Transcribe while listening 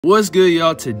What's good,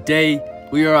 y'all? Today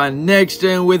we are on next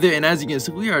gen with it, and as you can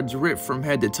see, we are drip from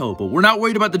head to toe, but we're not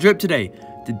worried about the drip today.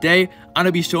 Today I'm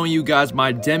gonna be showing you guys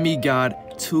my Demigod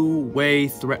two-way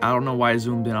threat. I don't know why I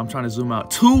zoomed in. I'm trying to zoom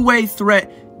out. Two-way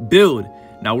threat build.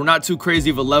 Now, we're not too crazy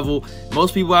of a level.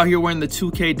 Most people out here wearing the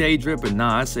 2K day drip, but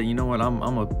nah, I say, you know what, I'm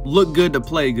gonna look good to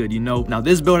play good, you know. Now,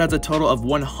 this build has a total of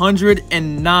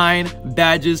 109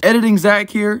 badges. Editing Zach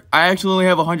here, I actually only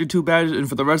have 102 badges, and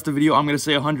for the rest of the video, I'm gonna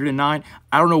say 109.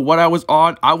 I don't know what I was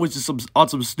on. I was just on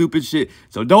some stupid shit,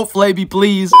 so don't flay me,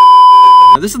 please.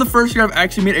 Now, this is the first year I've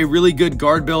actually made a really good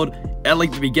guard build at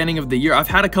like the beginning of the year. I've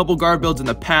had a couple guard builds in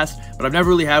the past, but I've never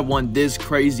really had one this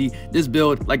crazy. This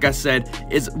build, like I said,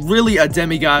 is really a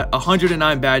demigod.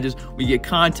 109 badges. We get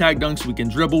contact dunks, we can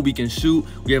dribble, we can shoot,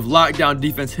 we have lockdown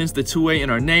defense, hence the two-way in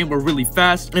our name. We're really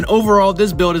fast, and overall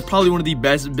this build is probably one of the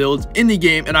best builds in the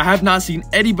game, and I have not seen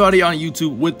anybody on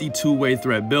YouTube with the two-way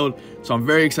threat build, so I'm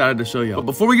very excited to show y'all. But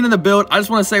before we get into the build, I just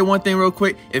want to say one thing real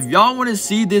quick. If y'all want to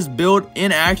see this build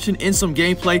in action, in some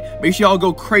gameplay, make sure y'all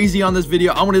go crazy on this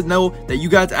video. I want to know that you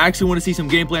guys actually want to see some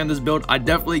gameplay on this build. I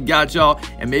definitely got y'all,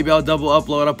 and maybe I'll double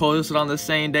upload. I'll post it on the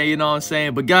same day, you know what I'm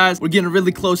saying? But guys, we're getting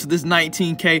really close to this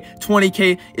 19K.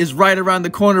 20K is right around the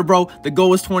corner, bro. The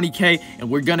goal is 20K, and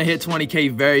we're gonna hit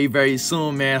 20K very, very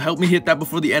soon, man. Help me hit that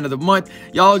before the end of the month.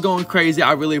 Y'all are going crazy.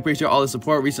 I really appreciate all the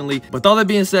support recently. But with all that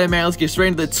being said, man, let's get straight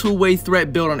into the two-way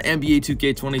threat build on NBA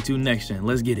 2K22 next gen.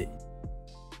 Let's get it.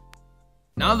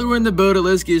 Now that we're in the build,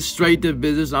 let's get straight to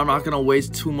business. I'm not gonna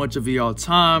waste too much of y'all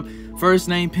time. First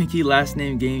name Pinky, last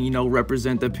name Game, you know,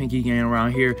 represent the Pinky gang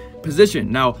around here.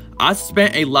 Position. Now, I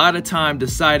spent a lot of time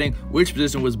deciding which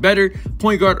position was better,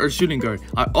 point guard or shooting guard.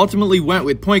 I ultimately went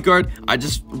with point guard. I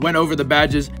just went over the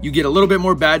badges. You get a little bit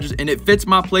more badges, and it fits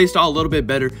my playstyle a little bit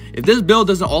better. If this build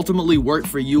doesn't ultimately work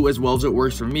for you as well as it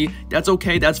works for me, that's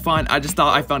okay, that's fine. I just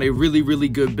thought I found a really, really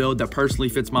good build that personally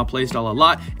fits my playstyle a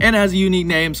lot, and it has a unique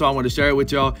name, so I want to share it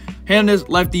with y'all. Hand is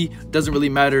lefty, doesn't really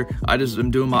matter. I just am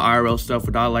doing my IRL stuff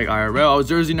with I like IRL. I was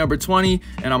jersey number 20,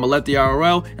 and I'm a lefty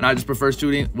IRL, and I just prefer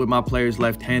shooting with my players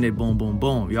left-handed. Boom, boom,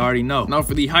 boom. You already know. Now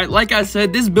for the height, like I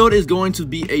said, this build is going to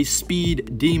be a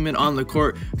speed demon on the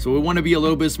court, so we want to be a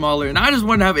little bit smaller, and I just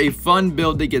want to have a fun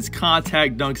build that gets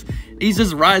contact dunks. He's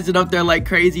just rising up there like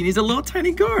crazy, and he's a little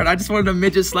tiny guard. I just wanted a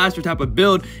midget slasher type of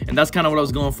build, and that's kind of what I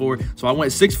was going for. So I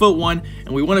went 6'1",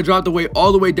 and we want to drop the weight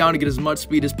all the way down to get as much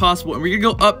speed as possible, and we're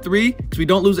gonna go up 3 because we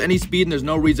don't lose any speed, and there's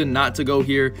no reason not to go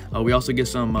here. We also get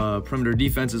some perimeter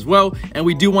defense as well, and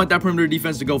we do want that perimeter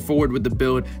defense to go forward with the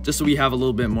build, just so we have a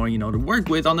little bit more, you know, to work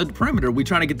with on the perimeter. We're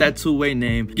trying to get that two-way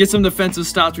name, get some defensive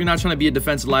stops. We're not trying to be a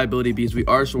defensive liability because we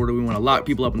are shorter. We want to lock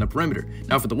people up in the perimeter.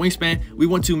 Now for the wingspan, we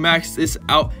want to max this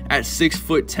out at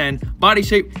 6'10". Body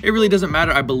shape, it really doesn't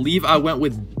matter. I believe I went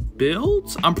with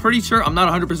builds. I'm pretty sure. I'm not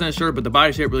 100% sure, but the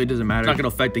body shape really doesn't matter. It's not going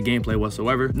to affect the gameplay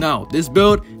whatsoever. Now, this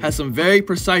build has some very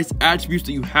precise attributes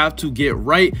that you have to get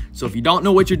right. So if you don't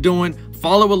know what you're doing,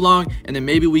 follow along, and then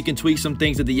maybe we can tweak some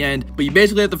things at the end. But you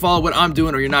basically have to follow what I'm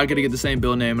doing, or you're not going to get the same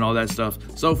build name and all that stuff.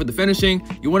 So for the finishing,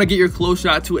 you want to get your close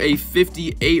shot to a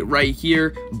 58 right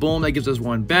here. Boom, that gives us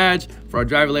 1 badge. For our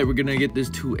driver late, we're going to get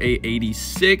this to a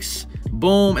 86.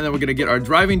 Boom, and then we're gonna get our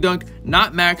driving dunk,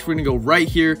 not max. We're gonna go right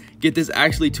here, get this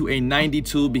actually to a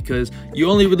 92 because you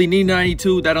only really need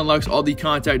 92. That unlocks all the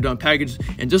contact dunk packages,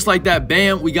 and just like that,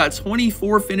 bam, we got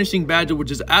 24 finishing badges, which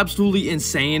is absolutely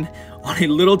insane on a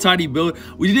little tiny build.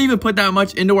 We didn't even put that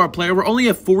much into our player. We're only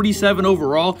at 47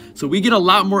 overall, so we get a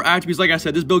lot more attributes. Like I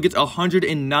said, this build gets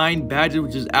 109 badges,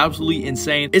 which is absolutely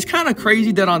insane. It's kind of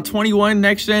crazy that on 21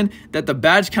 next gen that the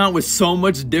badge count was so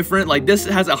much different. Like this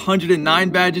has 109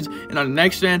 badges, and on the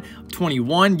next gen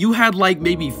 21 you had like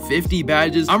maybe 50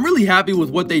 badges. I'm really happy with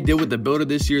what they did with the builder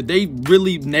this year. They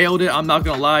really nailed it. I'm not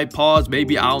gonna lie. Pause,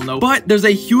 maybe, I don't know, but there's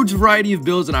a huge variety of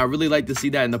builds, and I really like to see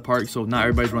that in the park, so not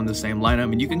everybody's running the same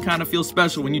lineup, and you can kind of feel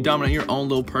special when you dominate your own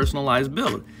little personalized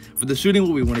build. For the shooting,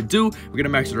 what we want to do, we're gonna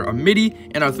max out our midi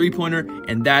and our three-pointer,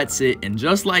 and that's it. And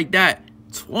just like that,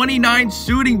 29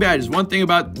 shooting badges. One thing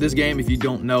about this game, if you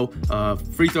don't know,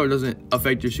 free throw doesn't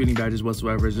affect your shooting badges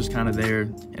whatsoever. It's just kind of there,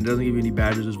 and it doesn't give you any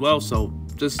badges as well. So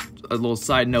just a little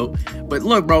side note. But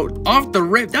look, bro, off the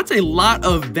rip, that's a lot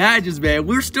of badges, man.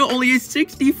 We're still only at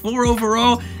 64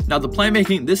 overall. Now the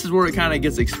playmaking, this is where it kind of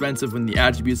gets expensive in the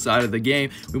attribute side of the game.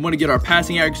 We want to get our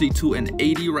passing accuracy to an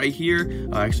 80 right here.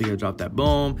 Actually gonna drop that,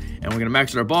 boom, and we're gonna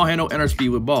max out our ball handle and our speed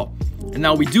with ball. And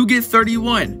now we do get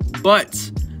 31,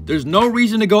 but there's no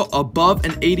reason to go above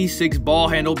an 86 ball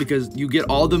handle because you get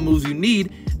all the moves you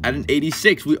need at an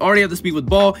 86. We already have the speed with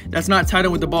ball. That's not tied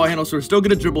in with the ball handle, so we're still going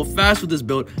to dribble fast with this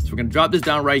build. So we're going to drop this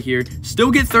down right here.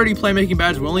 Still get 30 playmaking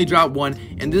badges. We only drop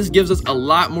 1, and this gives us a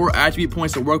lot more attribute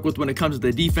points to work with when it comes to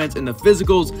the defense and the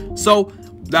physicals. So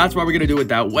that's why we're going to do it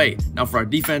that way. Now for our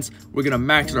defense, we're going to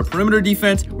max our perimeter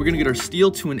defense. We're going to get our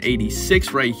steal to an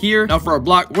 86 right here. Now for our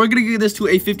block, we're going to get this to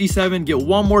a 57, get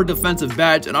 1 more defensive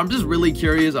badge. And I'm just really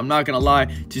curious, I'm not going to lie,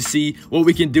 to see what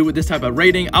we can do with this type of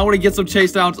rating. I want to get some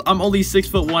chase downs. I'm only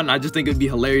 6'1". I just think it'd be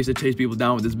hilarious to chase people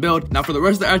down with this build. Now for the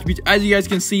rest of the attributes, as you guys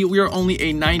can see, we are only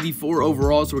a 94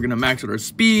 overall. So we're going to max out our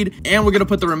speed, and we're going to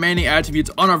put the remaining attributes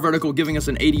on our vertical, giving us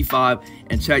an 85.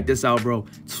 And check this out, bro.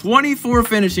 24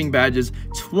 finishing badges,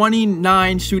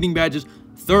 29 shooting badges,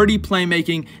 30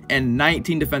 playmaking, and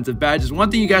 19 defensive badges. One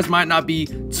thing you guys might not be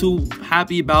too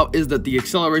happy about is that the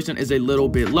acceleration is a little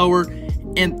bit lower.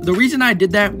 And the reason I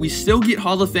did that, we still get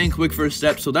Hall of Fame quick first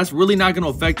step, so that's really not going to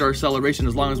affect our acceleration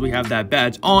as long as we have that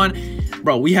badge on.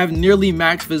 Bro, we have nearly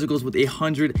max physicals with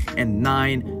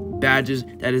 109 badges.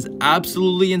 That is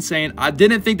absolutely insane. I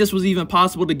didn't think this was even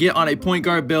possible to get on a point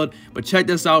guard build, but check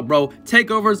this out, bro.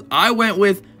 Takeovers, I went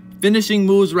with finishing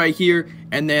moves right here,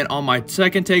 and then on my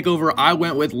second takeover, I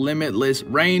went with limitless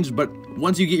range. But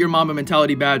once you get your Mamba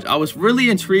mentality badge, I was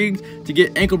really intrigued to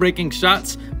get ankle breaking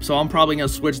shots, so I'm probably gonna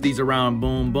switch these around.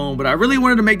 Boom, boom. But I really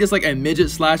wanted to make this like a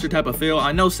midget slasher type of feel.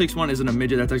 I know 6'1" isn't a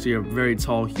midget, that's actually a very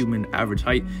tall human average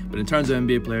height, but in terms of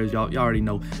NBA players, y'all already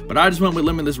know. But I just went with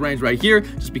limitless range right here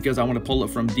just because I want to pull it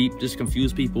from deep, just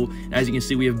confuse people. And as you can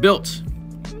see, we have built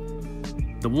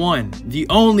the one, the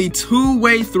only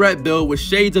two-way threat build with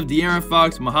shades of De'Aaron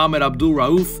Fox, Muhammad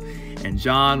Abdul-Rauf, and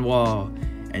John Wall.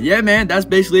 And yeah, man, that's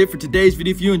basically it for today's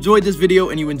video. If you enjoyed this video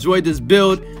and you enjoyed this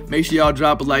build, make sure y'all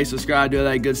drop a like, subscribe, do all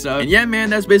that good stuff. And yeah, man,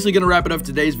 that's basically gonna wrap it up for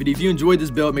today's video. If you enjoyed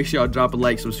this build, make sure y'all drop a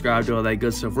like, subscribe, do all that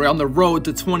good stuff. We're on the road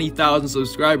to 20,000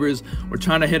 subscribers. We're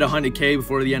trying to hit 100K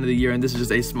before the end of the year, and this is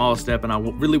just a small step, and I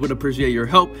really would appreciate your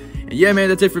help. And yeah, man,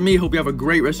 that's it for me. Hope you have a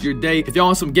great rest of your day. If y'all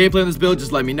want some gameplay on this build,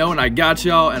 just let me know, and I got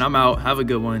y'all, and I'm out. Have a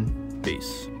good one.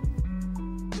 Peace.